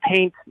in the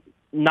paint,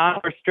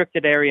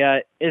 non-restricted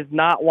area, is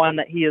not one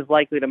that he is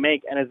likely to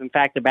make and is in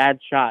fact a bad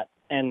shot.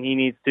 And he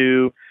needs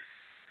to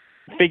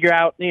figure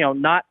out,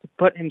 not to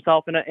put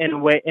himself in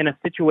a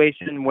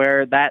situation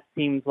where that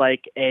seems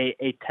like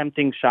a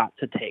tempting shot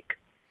to take.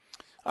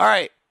 All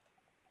right.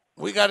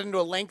 We got into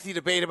a lengthy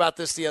debate about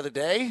this the other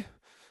day.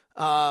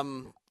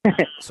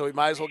 So we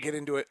might as well get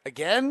into it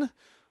again.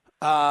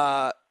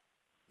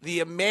 The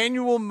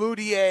Emmanuel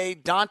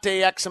Mudiay,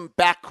 Dante Exum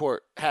backcourt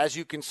has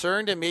you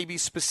concerned, and maybe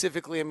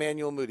specifically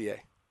Emmanuel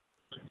Mudiay.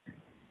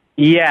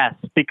 Yes,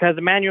 because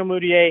Emmanuel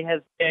Mudiay has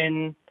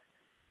been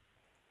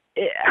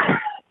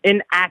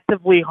an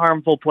actively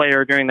harmful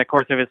player during the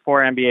course of his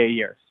 4 NBA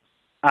years.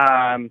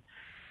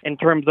 In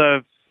terms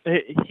of,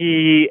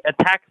 he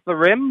attacks the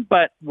rim,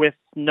 but with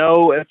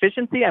no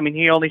efficiency. I mean,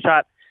 he only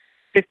shot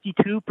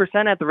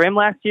 52% at the rim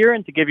last year,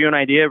 and to give you an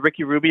idea,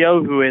 Ricky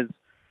Rubio, who is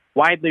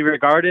widely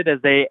regarded as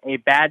a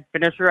bad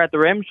finisher at the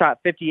rim, shot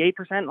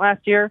 58%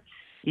 last year.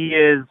 He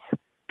is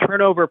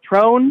turnover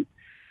prone.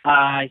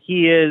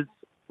 He is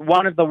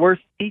one of the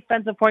worst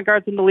defensive point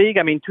guards in the league.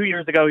 I mean, 2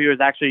 years ago, he was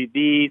actually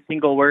the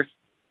single worst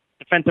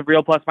defensive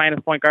real plus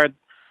minus point guard.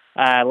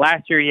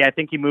 Last year, I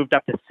think he moved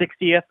up to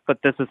 60th, but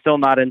this is still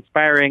not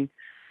inspiring.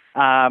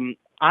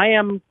 I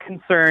am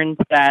concerned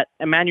that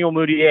Emmanuel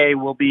Mudiay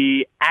will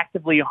be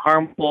actively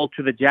harmful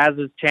to the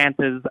Jazz's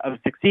chances of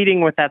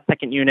succeeding with that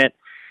second unit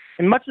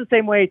in much the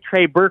same way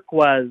Trey Burke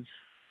was,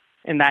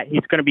 in that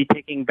he's going to be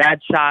taking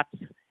bad shots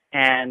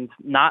and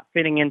not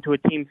fitting into a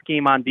team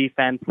scheme on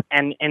defense,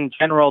 and in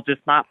general just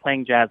not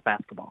playing Jazz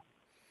basketball.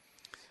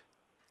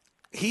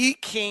 He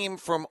came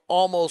from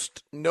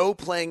almost no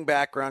playing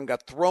background,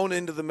 got thrown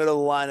into the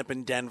middle of the lineup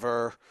in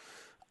Denver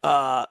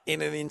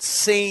in an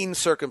insane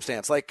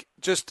circumstance.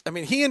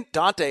 He and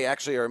Dante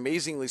actually are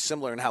amazingly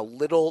similar in how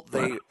little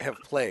they have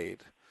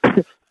played.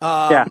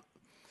 Yeah.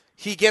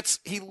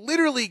 He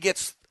literally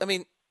gets,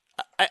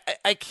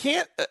 I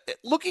can't,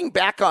 looking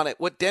back on it,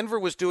 what Denver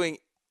was doing,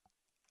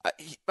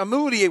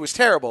 Mudiay was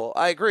terrible,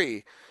 I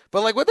agree.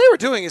 But what they were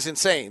doing is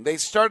insane. They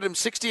started him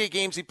 68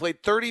 games. He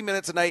played 30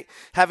 minutes a night,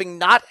 having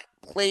not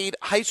played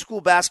high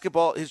school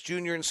basketball his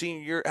junior and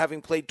senior year,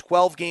 having played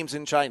 12 games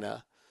in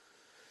China.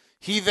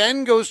 He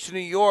then goes to New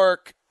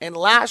York, and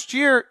last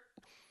year,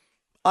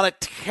 on a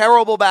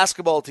terrible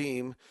basketball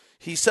team,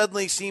 he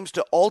suddenly seems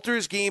to alter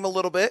his game a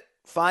little bit,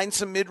 find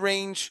some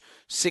mid-range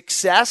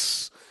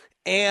success,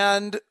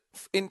 and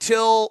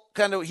until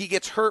he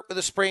gets hurt with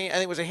a sprain, I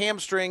think it was a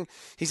hamstring,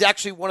 he's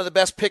actually one of the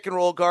best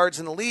pick-and-roll guards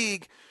in the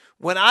league.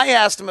 When I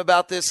asked him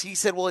about this, he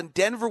said, well, in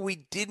Denver, we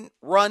didn't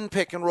run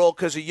pick-and-roll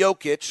because of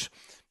Jokic.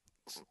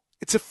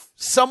 It's a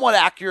somewhat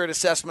accurate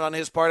assessment on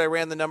his part. I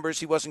ran the numbers.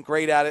 He wasn't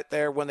great at it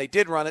there when they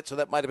did run it, so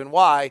that might have been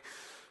why.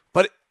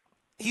 But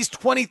he's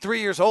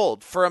 23 years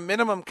old. For a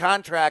minimum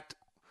contract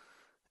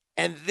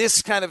and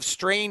this kind of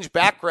strange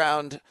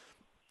background,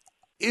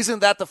 isn't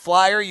that the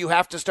flyer you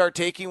have to start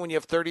taking when you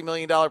have $30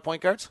 million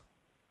point guards?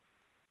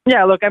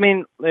 Yeah, look,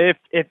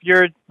 if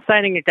you're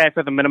signing a guy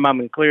for the minimum,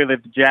 and clearly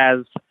the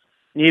Jazz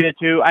needed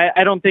to,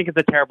 I don't think it's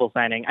a terrible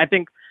signing. I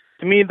think,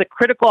 to me, the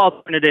critical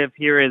alternative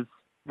here is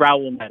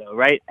Raul Neto,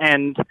 right?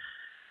 And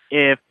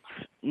if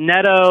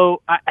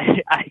Neto,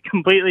 I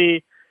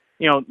completely,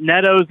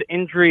 Neto's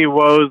injury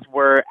woes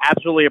were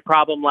absolutely a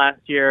problem last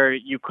year.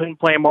 You couldn't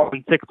play more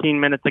than 16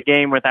 minutes a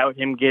game without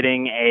him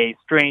getting a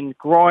strained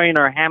groin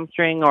or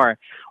hamstring or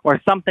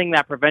something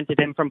that prevented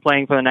him from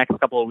playing for the next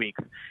couple of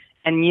weeks.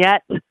 And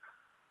yet,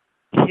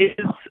 his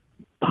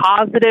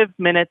positive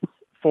minutes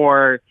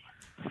for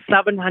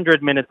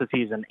 700 minutes a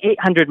season,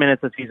 800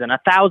 minutes a season,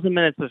 1,000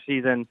 minutes a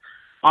season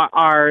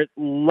are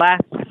less.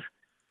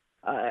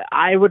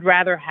 I would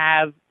rather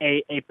have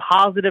a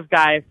positive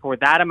guy for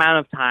that amount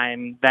of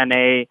time than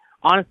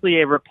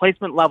honestly a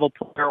replacement level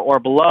player or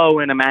below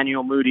in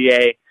Emmanuel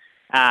Mudiay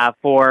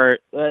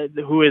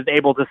who is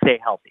able to stay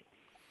healthy.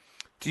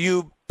 Do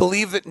you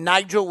believe that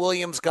Nigel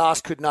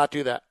Williams-Goss could not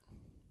do that?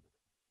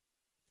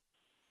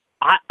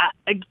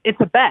 It's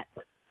a bet.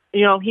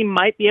 He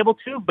might be able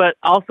to, but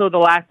also the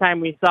last time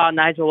we saw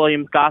Nigel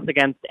Williams-Goss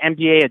against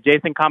NBA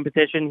adjacent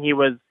competition, he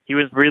was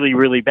really,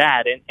 really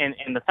bad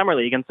in the summer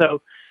league. And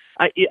so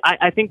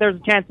I think there's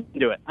a chance he can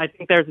do it. I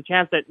think there's a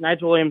chance that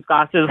Nigel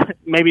Williams-Goss is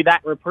maybe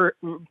that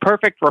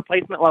perfect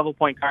replacement level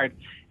point guard.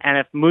 And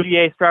if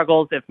Mudiay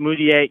struggles,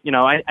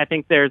 I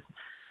think there's,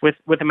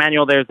 with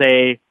Emmanuel,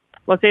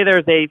 let's say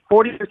there's a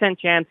 40%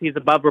 chance he's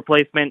above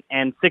replacement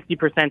and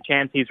 60%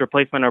 chance he's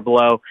replacement or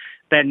below,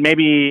 then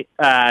maybe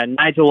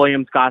Nigel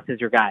Williams-Goss is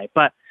your guy.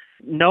 But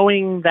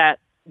knowing that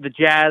the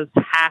Jazz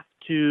have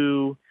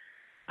to,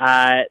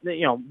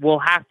 we'll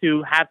have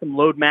to have some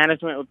load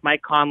management with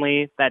Mike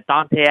Conley, that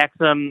Dante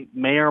Exum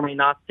may or may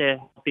not stay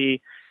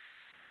healthy,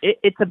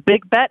 it's a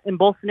big bet in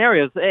both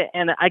scenarios.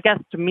 And I guess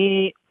to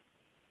me,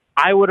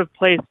 I would have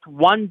placed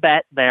one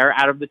bet there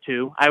out of the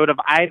two. I would have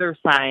either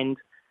signed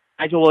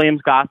Nigel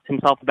Williams-Goss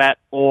himself a bet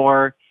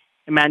or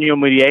Emmanuel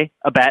Mudiay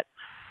a bet,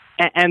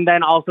 and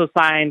then also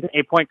signed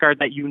a point guard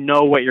that you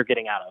know what you're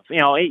getting out of.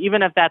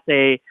 Even if that's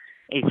a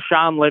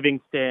Sean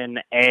Livingston,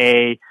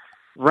 a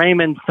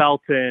Raymond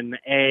Felton,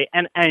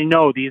 and I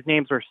know these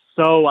names are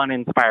so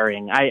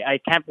uninspiring. I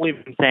can't believe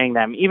I'm saying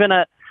them. Even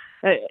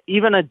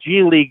a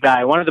G League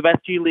guy, one of the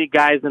best G League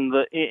guys in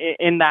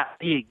that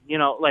league.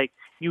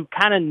 You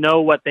kind of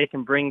know what they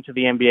can bring to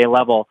the NBA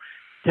level.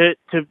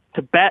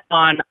 To bet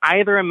on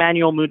either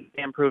Emmanuel Mudiay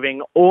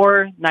improving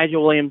or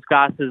Nigel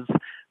Williams-Goss's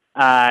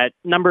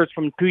numbers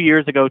from 2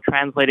 years ago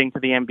translating to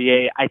the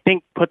NBA, I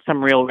think puts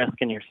some real risk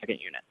in your second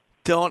unit.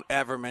 Don't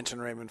ever mention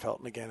Raymond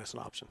Felton again as an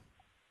option.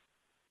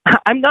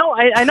 I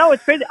know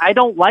it's crazy. I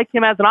don't like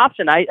him as an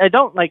option. I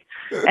don't like,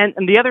 and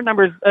the other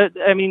numbers.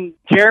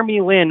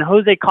 Jeremy Lin,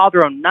 Jose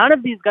Calderon. None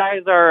of these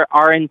guys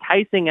are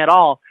enticing at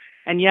all,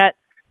 and yet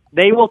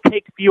they will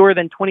take fewer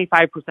than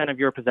 25% of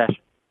your possession.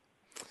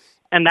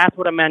 And that's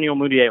what Emmanuel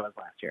Mudiay was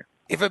last year.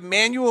 If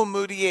Emmanuel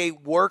Mudiay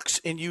works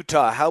in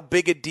Utah, how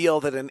big a deal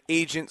that an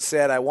agent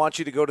said, I want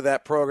you to go to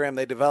that program,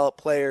 they develop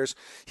players,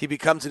 he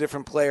becomes a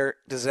different player,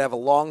 does it have a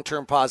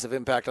long-term positive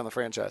impact on the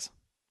franchise?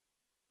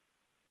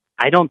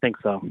 I don't think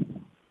so.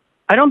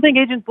 I don't think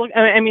agents look,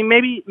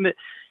 maybe,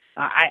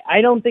 I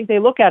don't think they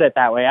look at it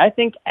that way. I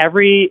think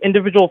every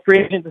individual free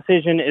agent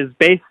decision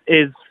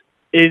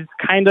is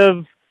kind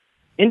of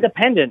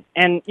independent.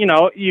 And,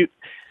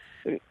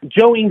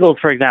 Joe Ingles,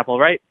 for example,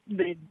 right?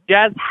 The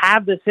Jazz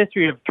have this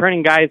history of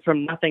turning guys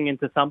from nothing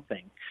into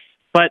something.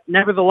 But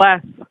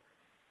nevertheless,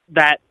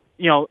 that,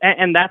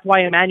 and that's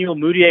why Emmanuel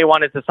Mudiay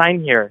wanted to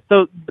sign here.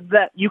 So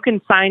that you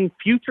can sign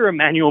future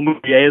Emmanuel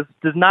Mudiay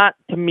does not,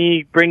 to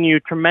me, bring you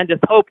tremendous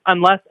hope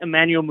unless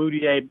Emmanuel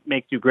Mudiay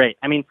makes you great.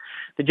 I mean,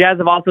 the Jazz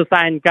have also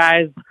signed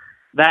guys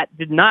that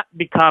did not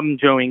become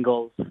Joe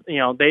Ingles.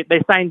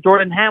 They signed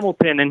Jordan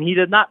Hamilton, and he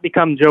did not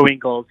become Joe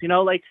Ingles.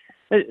 To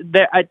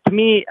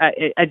me,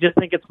 I just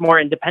think it's more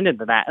independent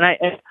than that.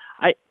 And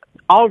I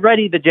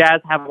already the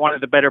Jazz have one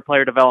of the better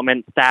player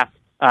development staff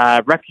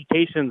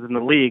reputations in the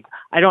league.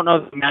 I don't know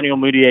if Emmanuel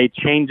Mudiay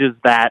changes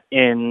that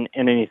in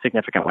any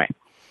significant way.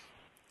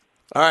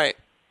 All right.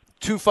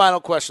 2 final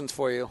questions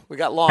for you. We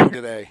got long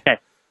today. Okay.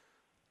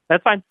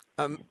 That's fine.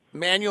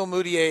 Emmanuel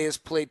Mudiay has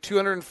played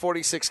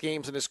 246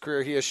 games in his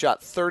career. He has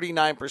shot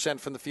 39%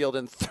 from the field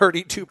and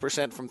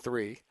 32% from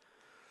three.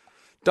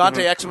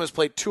 Dante Exum has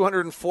played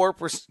 204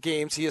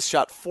 games. He has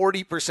shot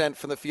 40%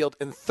 from the field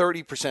and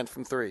 30%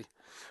 from three.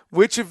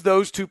 Which of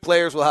those two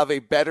players will have a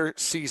better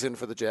season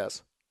for the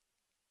Jazz?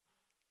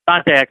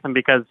 Dante Exum,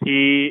 because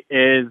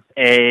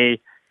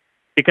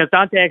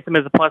Dante Exum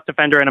is a plus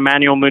defender and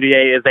Emmanuel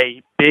Mudiay is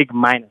a big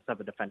minus of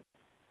a defender.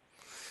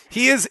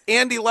 He is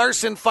Andy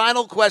Larsen.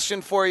 Final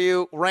question for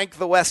you. Rank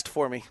the West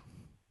for me.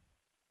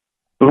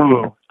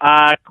 Ooh.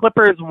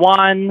 Clippers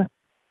 1,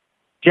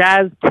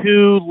 Jazz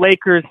 2,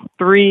 Lakers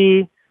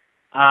 3,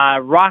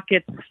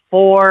 Rockets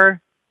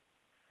 4.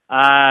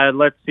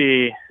 Let's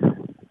see.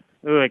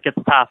 Ooh, it gets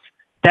tough.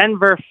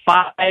 Denver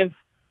 5,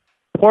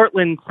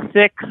 Portland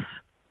 6.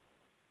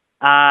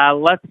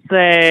 Let's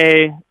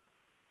say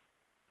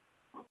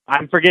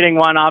I'm forgetting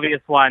one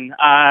obvious one.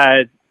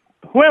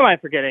 Who am I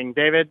forgetting,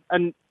 David?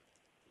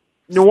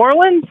 New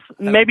Orleans,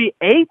 maybe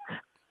 8.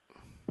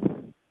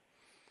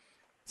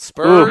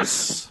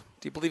 Spurs. Ooh.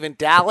 Do you believe in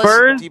Dallas?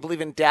 Spurs? Do you believe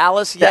in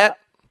Dallas yet?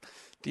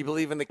 Do you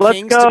believe in the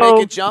Kings to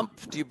make a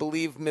jump? Do you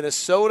believe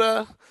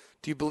Minnesota?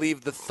 Do you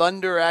believe the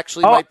Thunder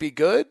actually might be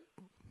good?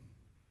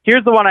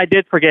 Here's the one I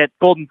did forget,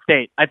 Golden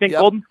State. I think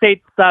Golden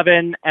State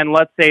 7, and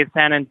let's say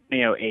San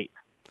Antonio 8.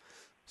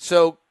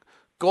 So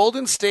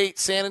Golden State,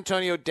 San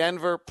Antonio,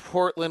 Denver,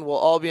 Portland will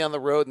all be on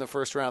the road in the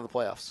first round of the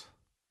playoffs.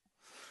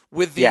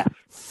 With the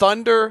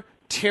Thunder,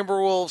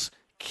 Timberwolves,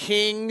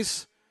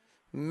 Kings,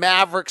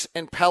 Mavericks,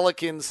 and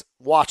Pelicans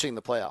watching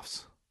the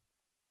playoffs.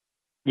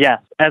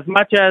 Yes, as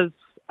much as,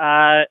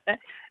 I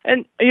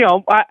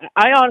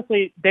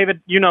honestly,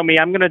 David, you know me,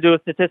 I'm going to do a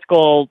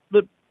statistical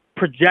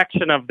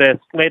projection of this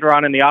later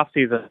on in the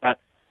offseason. But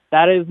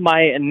that is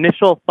my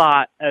initial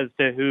thought as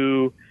to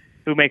who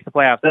makes the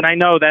playoffs. And I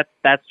know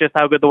that's just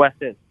how good the West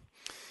is.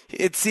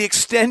 It's the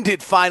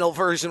extended final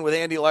version with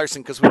Andy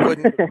Larsen because we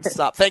couldn't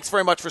stop. Thanks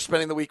very much for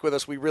spending the week with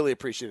us. We really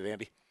appreciate it,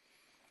 Andy.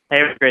 Hey,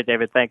 it was great,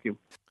 David. Thank you.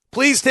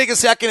 Please take a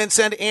second and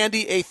send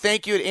Andy a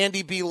thank you at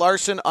Andy B.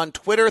 Larsen on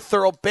Twitter.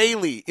 Thurl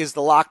Bailey is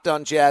the Locked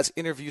On Jazz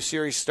interview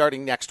series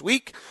starting next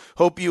week.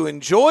 Hope you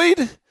enjoyed.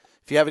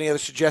 If you have any other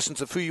suggestions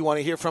of who you want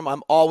to hear from,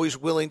 I'm always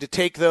willing to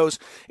take those.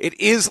 It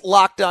is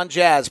Locked On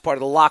Jazz, part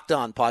of the Locked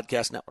On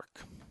Podcast Network.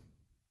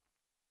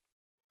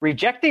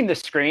 Rejecting the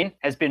Screen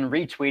has been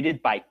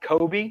retweeted by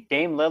Kobe,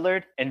 Dame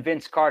Lillard, and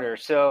Vince Carter.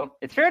 So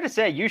it's fair to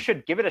say you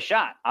should give it a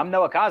shot. I'm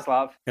Noah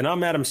Kozlov. And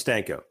I'm Adam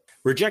Stanko.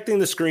 Rejecting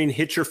the Screen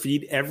hits your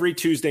feed every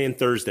Tuesday and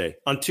Thursday.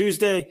 On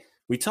Tuesday,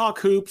 we talk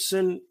hoops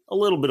and a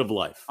little bit of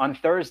life. On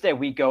Thursday,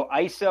 we go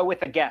ISO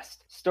with a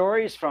guest.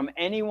 Stories from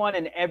anyone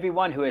and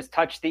everyone who has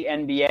touched the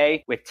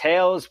NBA with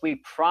tales we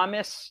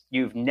promise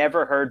you've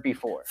never heard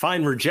before.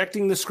 Find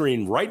Rejecting the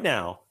Screen right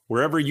now,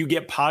 wherever you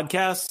get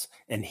podcasts,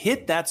 and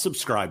hit that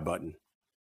subscribe button.